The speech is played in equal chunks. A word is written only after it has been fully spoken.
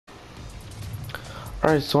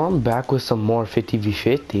Alright, so I'm back with some more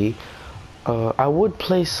 50v50. I would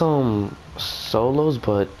play some solos,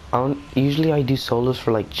 but usually I do solos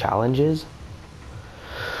for like challenges.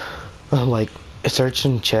 Like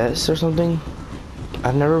searching chests or something.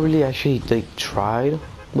 I've never really actually like tried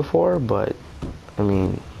before, but I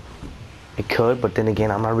mean, it could, but then again,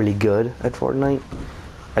 I'm not really good at Fortnite.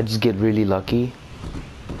 I just get really lucky.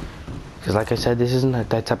 Because like I said, this isn't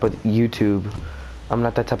that type of YouTube. I'm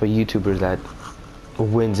not that type of YouTuber that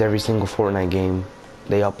wins every single Fortnite game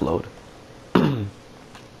they upload.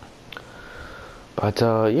 But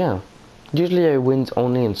yeah, usually I win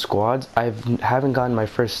only in squads. Haven't gotten my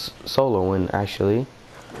first solo win actually.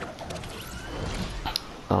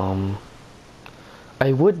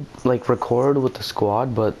 I would like record with the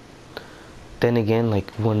squad, but then again, like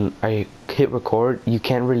when I hit record, you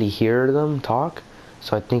can't really hear them talk.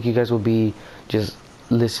 So I think you guys will be just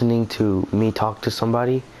listening to me talk to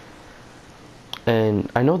somebody. And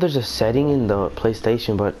I know there's a setting in the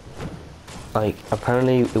PlayStation, but like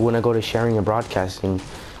apparently when I go to sharing and broadcasting,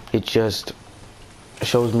 it just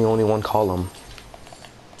shows me only one column.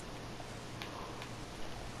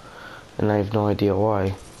 And I have no idea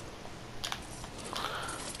why.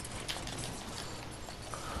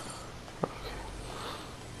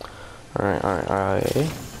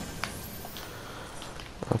 Alright.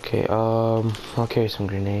 Okay, I'll carry some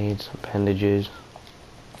grenades, bandages.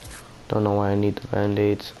 Don't know why I need the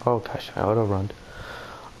band-aids. Oh gosh, I auto run.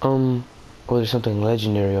 Oh, there's something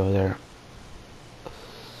legendary over there.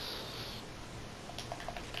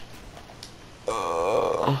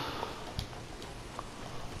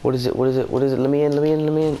 What is it? Let me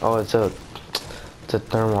in. Oh, it's a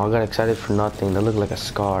thermal. I got excited for nothing. That looked like a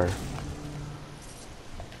scar.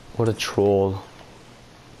 What a troll.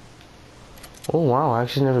 Oh wow, I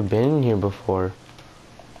actually never been in here before.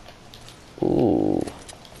 Ooh.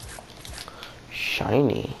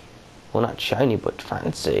 Shiny. Well, not shiny, but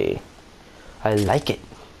fancy. I like it.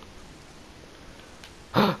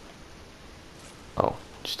 Oh,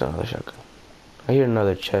 just another shotgun. I hear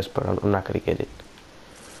another chest, but I'm not gonna get it.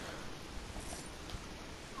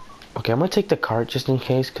 Okay, I'm gonna take the cart just in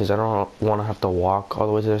case, because I don't want to have to walk all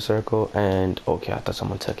the way to the circle. And okay, I thought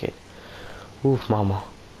someone took it. Oof, mama.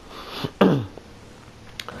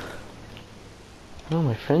 Oh,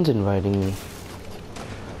 my friend's inviting me.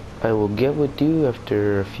 I will get with you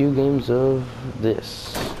after a few games of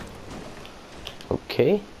this.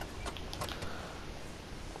 Okay.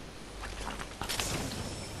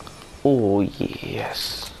 Oh,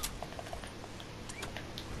 yes.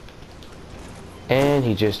 And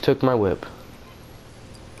he just took my whip.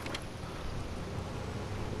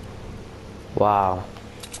 Wow.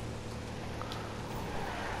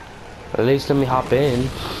 At least let me hop in.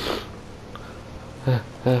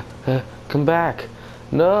 Come back.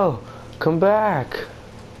 No, come back.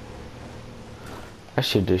 I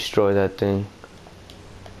should destroy that thing.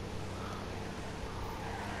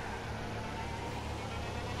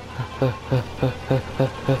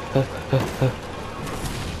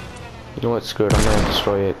 You know what, screw it, I'm gonna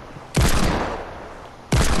destroy it.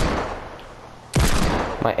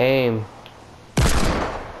 My aim.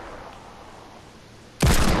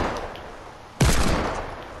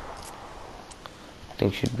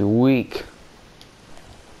 Thing should be weak.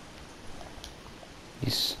 You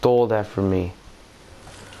stole that from me.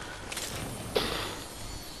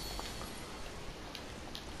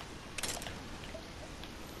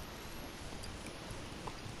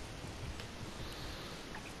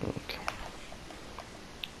 Okay.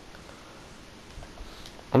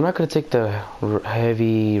 I'm not gonna take the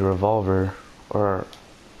heavy revolver or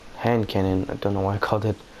hand cannon. I don't know why I called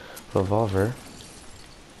it revolver.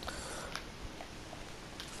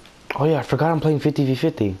 Oh yeah, I forgot I'm playing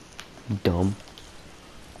 50v50. Dumb.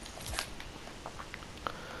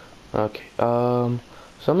 Okay, so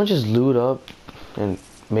I'm gonna just loot up and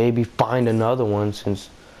maybe find another one since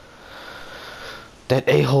that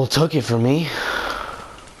a-hole took it from me.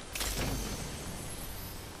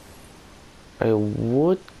 I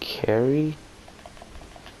would carry...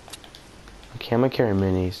 Okay, I'm gonna carry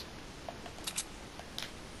minis.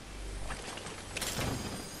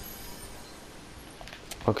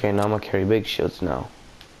 Okay, now I'm gonna carry big shields now.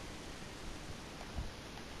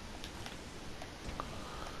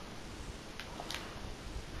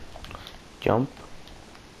 Jump.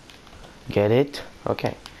 Get it?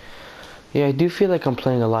 Okay. Yeah, I do feel like I'm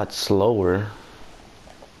playing a lot slower.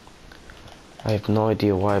 I have no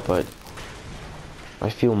idea why, but I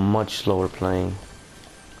feel much slower playing.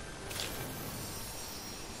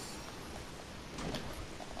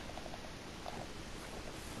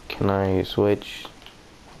 Can I switch?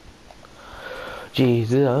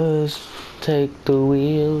 Jesus. take the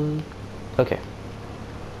wheel. Okay.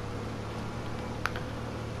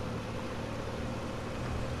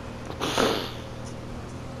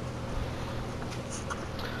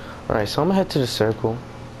 Alright, so I'm gonna head to the circle.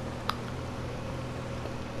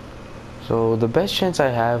 So the best chance I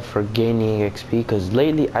have for gaining XP, because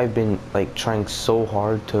lately I've been like trying so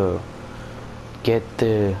hard to get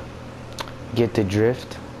the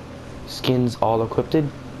drift skins all equipped,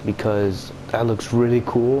 because that looks really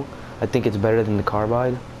cool. I think it's better than the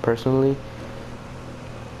carbide personally.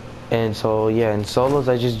 And so yeah, in solos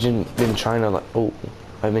I just been trying to like,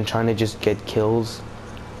 I've been trying to just get kills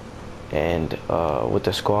and with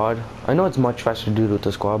the squad. I know it's much faster to do it with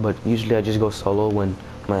the squad, but usually I just go solo when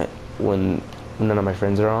none of my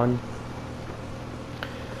friends are on.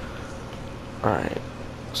 Alright,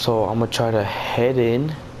 so I'm gonna try to head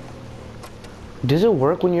in. Does it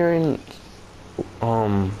work when you're in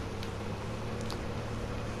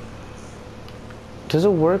does it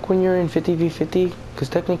work when you're in 50v50? Because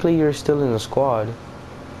technically you're still in the squad.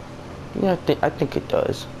 Yeah, I think it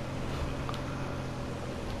does.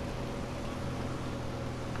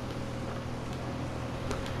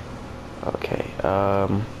 Okay,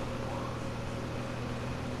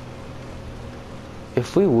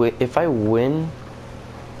 if I win,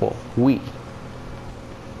 well, we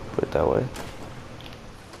put it that way.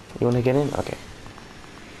 You wanna get in? Okay.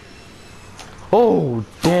 Oh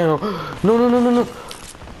damn! No no no no no!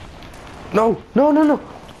 No no no no!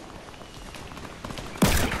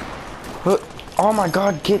 Oh my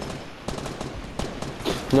God! Get!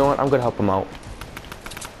 You know what? I'm gonna help him out.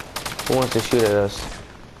 Who wants to shoot at us?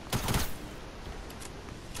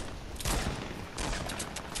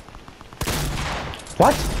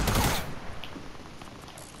 What?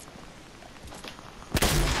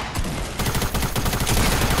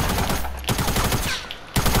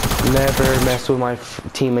 Never mess with my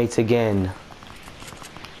teammates again.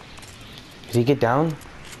 Did he get down?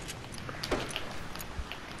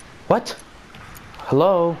 What?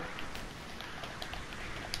 Hello?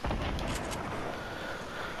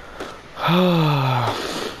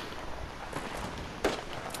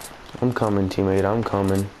 I'm coming, teammate. I'm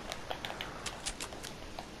coming.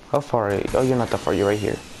 How far are you? Oh, you're not that far. You're right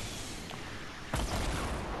here.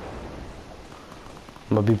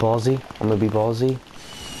 I'm gonna be ballsy. I'm gonna be ballsy.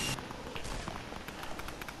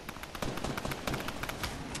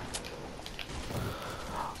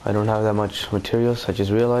 I don't have that much materials. I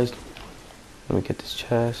just realized. Let me get this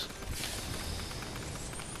chest.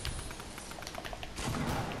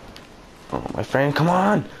 Oh, my friend, come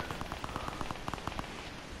on!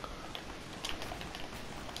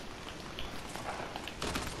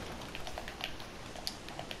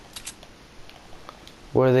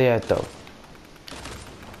 Where are they at, though?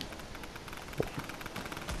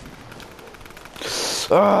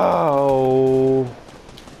 Oh!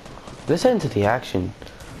 Let's head into the action.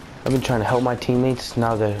 I've been trying to help my teammates.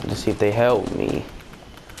 Now to see if they help me.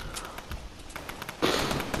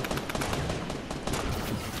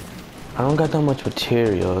 I don't got that much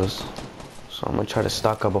materials, so I'm gonna try to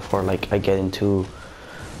stock up before like I get into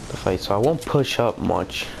the fight. So I won't push up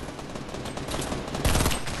much.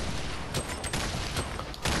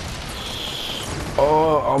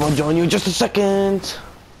 Oh, I'm gonna join you in just a second.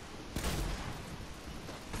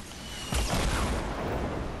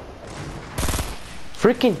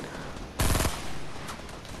 Freaking.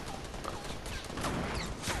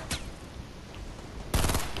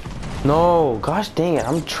 No, gosh dang it,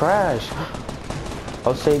 I'm trash.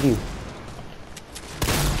 I'll save you.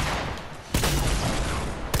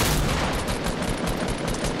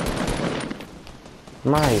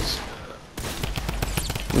 Nice.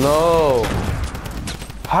 No.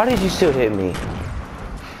 How did you still hit me?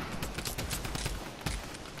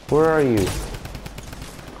 Where are you?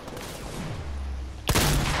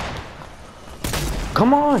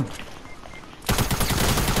 Come on.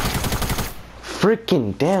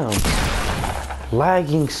 Freaking down.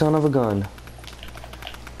 Lagging son of a gun.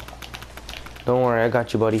 Don't worry, I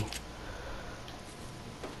got you, buddy.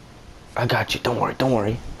 I got you. Don't worry, don't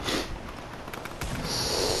worry.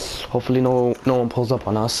 Hopefully no one pulls up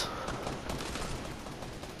on us.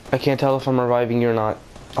 I can't tell if I'm reviving you or not.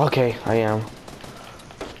 Okay, I am.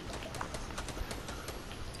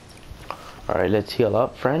 Alright, let's heal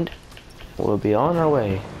up, friend. We'll be on our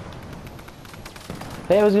way.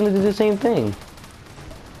 Hey, I was gonna do the same thing.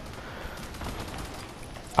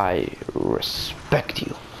 I respect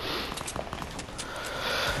you.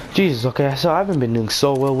 Jesus, okay, so I haven't been doing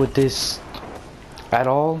so well with this at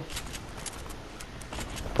all.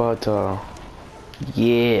 But,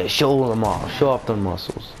 yeah, show them off. Show off the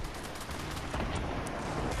muscles.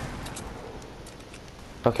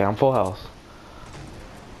 Okay, I'm full health.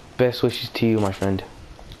 Best wishes to you, my friend.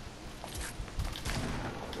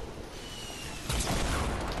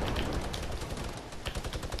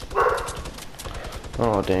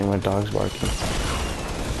 Oh dang, my dog's barking.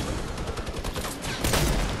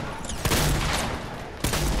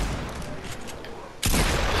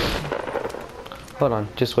 Hold on,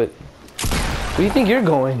 just wait. Where do you think you're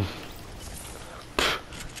going? You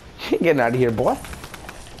ain't getting out of here, boy.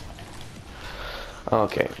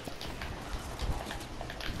 Okay.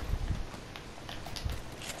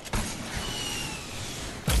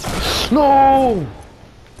 No!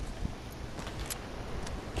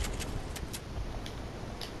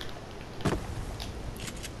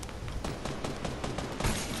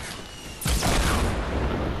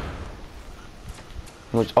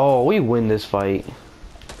 Oh, we win this fight.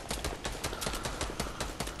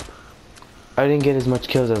 I didn't get as much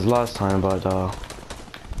kills as last time, but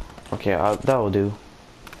okay, that will do.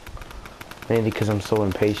 Mainly because I'm so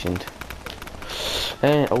impatient.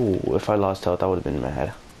 And oh, if I lost health, I would have been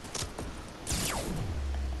mad.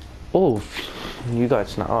 Oh, you got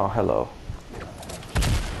sniped. Oh, hello.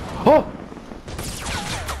 Oh!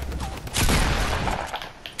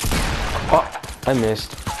 Oh, I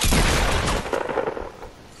missed.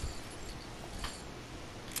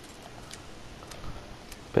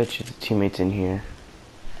 Bet you the teammates in here.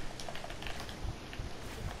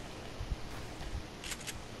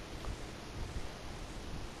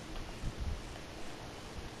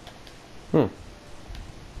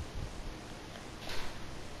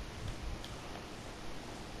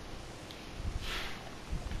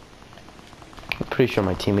 I'm pretty sure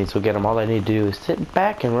my teammates will get them. All I need to do is sit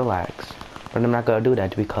back and relax. But I'm not gonna do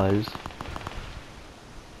that because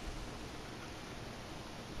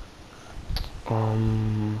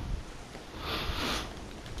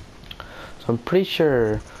so I'm pretty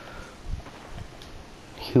sure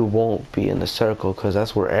he won't be in the circle because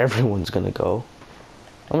that's where everyone's gonna go.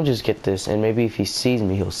 I'm gonna just get this, and maybe if he sees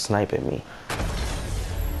me, he'll snipe at me.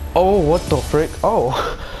 Oh, what the frick?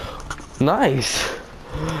 Oh, nice.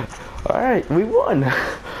 Alright, we won.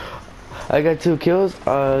 I got 2 kills.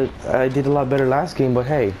 I did a lot better last game, but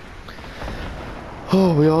hey.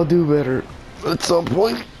 Oh, we all do better at some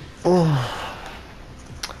point. Oh.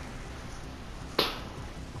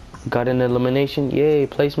 Got an elimination, yay.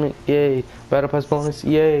 Placement, yay. Battle pass bonus,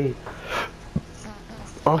 yay.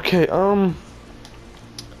 Okay,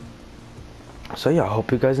 so yeah, I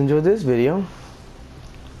hope you guys enjoyed this video.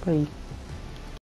 Bye.